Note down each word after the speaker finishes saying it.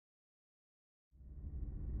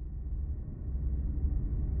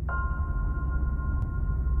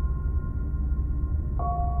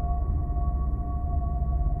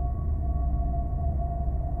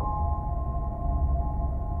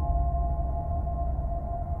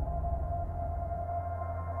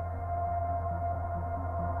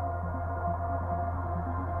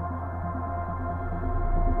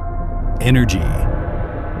energy,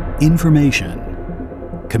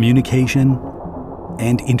 information, communication,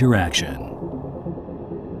 and interaction.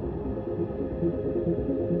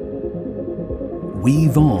 We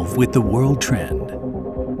evolve with the world trend.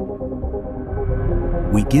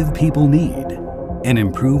 We give people need and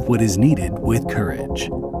improve what is needed with courage.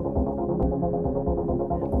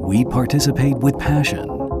 We participate with passion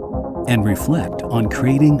and reflect on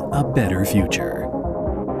creating a better future.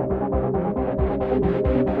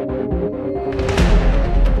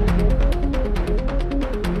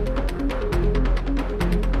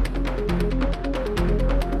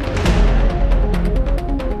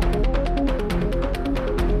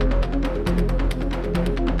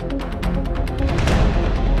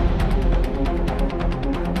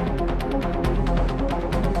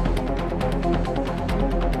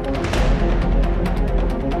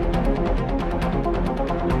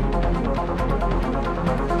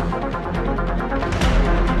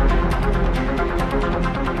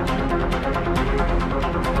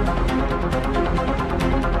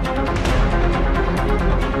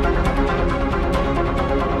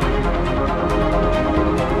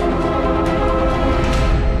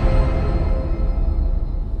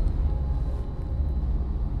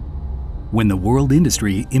 When the world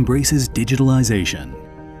industry embraces digitalization,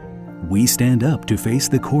 we stand up to face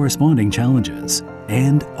the corresponding challenges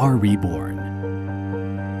and are reborn.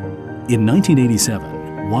 In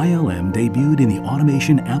 1987, YLM debuted in the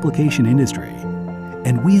automation application industry,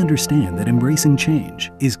 and we understand that embracing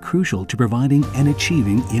change is crucial to providing and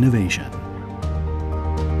achieving innovation.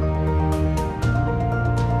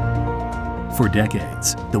 For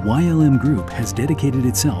decades, the YLM Group has dedicated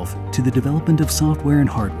itself to the development of software and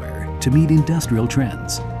hardware to meet industrial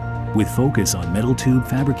trends, with focus on metal tube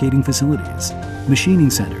fabricating facilities, machining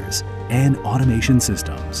centers, and automation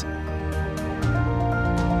systems.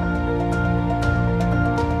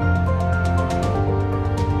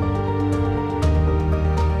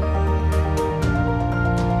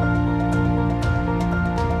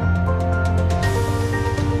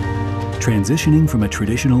 Transitioning from a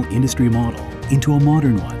traditional industry model into a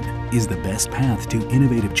modern one is the best path to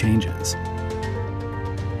innovative changes.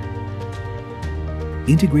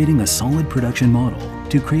 Integrating a solid production model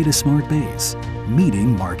to create a smart base,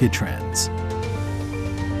 meeting market trends.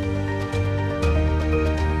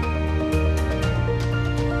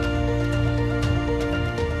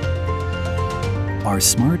 Our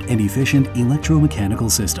smart and efficient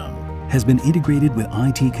electromechanical system has been integrated with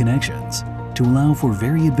IT connections to allow for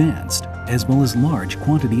very advanced as well as large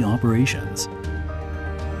quantity operations.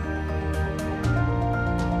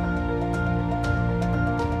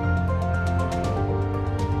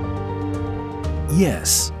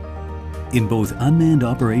 Yes, in both unmanned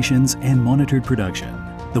operations and monitored production,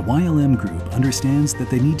 the YLM Group understands that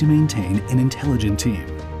they need to maintain an intelligent team.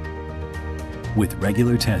 With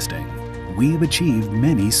regular testing, we have achieved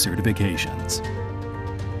many certifications.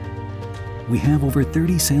 We have over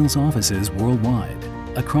 30 sales offices worldwide,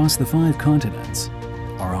 across the 5 continents.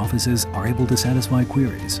 Our offices are able to satisfy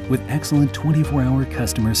queries with excellent 24-hour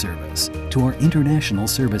customer service to our international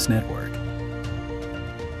service network.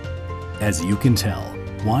 As you can tell,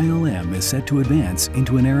 YLM is set to advance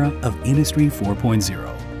into an era of Industry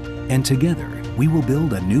 4.0, and together we will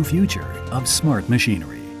build a new future of smart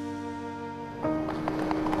machinery.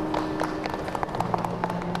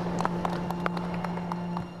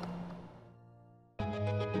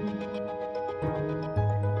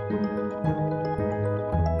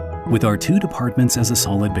 With our 2 departments as a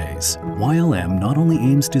solid base, YLM not only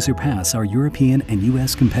aims to surpass our European and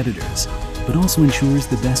US competitors, but also ensures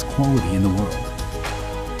the best quality in the world.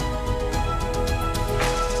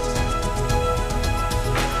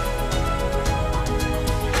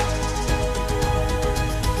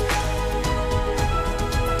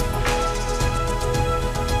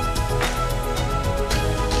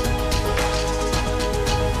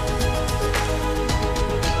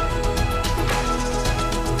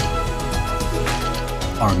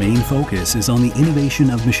 Our main focus is on the innovation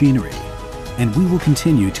of machinery, and we will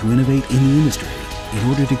continue to innovate in the industry in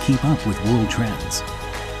order to keep up with world trends.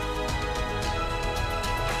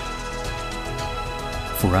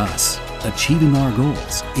 For us, achieving our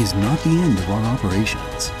goals is not the end of our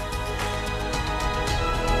operations.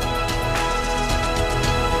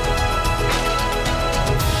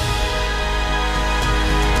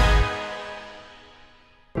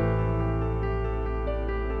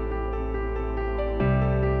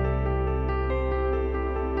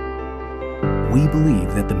 We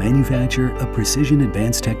believe that the manufacture of precision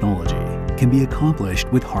advanced technology can be accomplished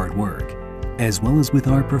with hard work, as well as with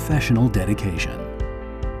our professional dedication.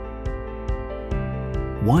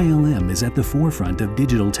 YLM is at the forefront of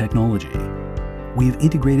digital technology. We have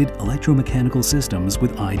integrated electromechanical systems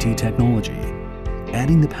with IT technology,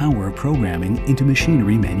 adding the power of programming into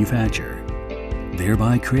machinery manufacture,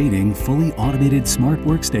 thereby creating fully automated smart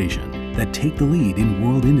workstation that take the lead in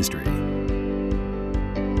world industry.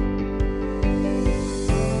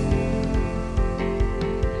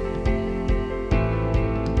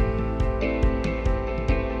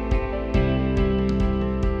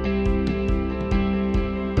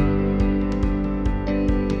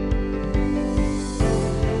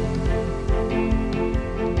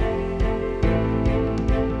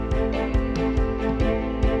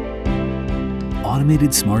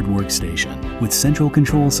 Automated smart workstation with central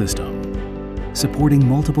control system, supporting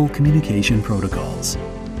multiple communication protocols.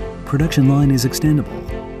 Production line is extendable,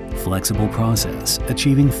 flexible process,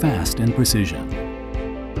 achieving fast and precision.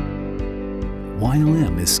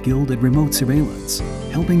 YLM is skilled at remote surveillance,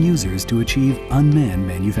 helping users to achieve unmanned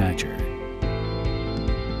manufacture.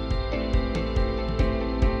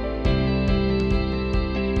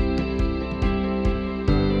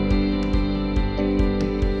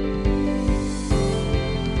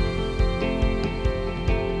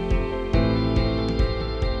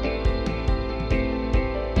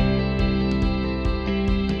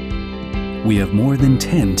 We have more than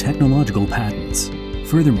 10 technological patents.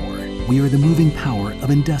 Furthermore, we are the moving power of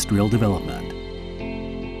industrial development.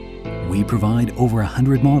 We provide over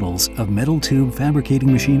 100 models of metal tube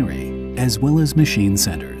fabricating machinery, as well as machine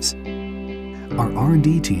centers. Our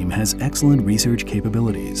R&D team has excellent research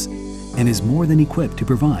capabilities and is more than equipped to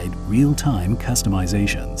provide real-time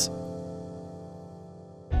customizations.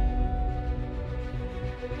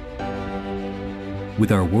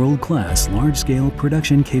 With our world-class large-scale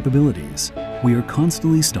production capabilities, we are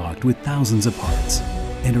constantly stocked with thousands of parts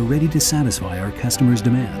and are ready to satisfy our customers'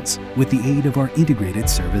 demands with the aid of our integrated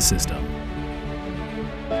service system.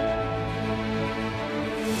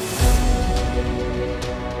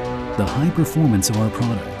 The high performance of our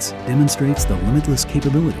products demonstrates the limitless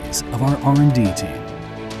capabilities of our R&D team.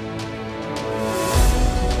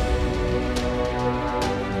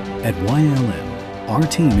 At YLM, our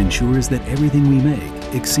team ensures that everything we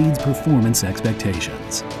make exceeds performance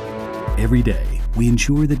expectations. Every day, we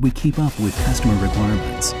ensure that we keep up with customer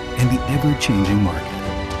requirements and the ever-changing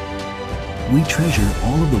market. We treasure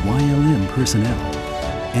all of the YLM personnel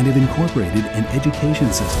and have incorporated an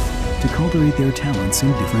education system to cultivate their talents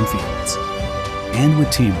in different fields. And with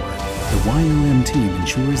teamwork, the YLM team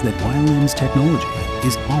ensures that YLM's technology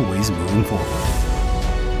is always moving forward.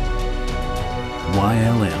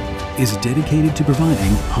 YLM is dedicated to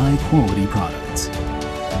providing high-quality products.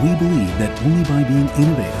 We believe that only by being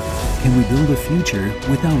innovative can we build a future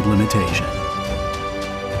without limitation.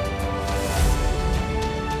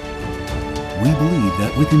 We believe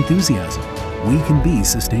that with enthusiasm, we can be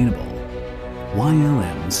sustainable.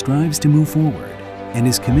 YLM strives to move forward and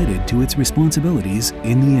is committed to its responsibilities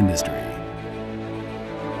in the industry.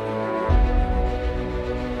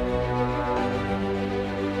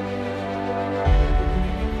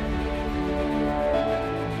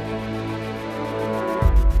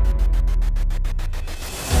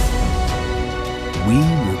 We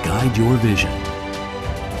will guide your vision.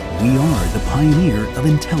 We are the pioneer of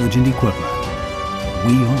intelligent equipment.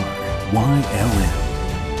 We are YLM.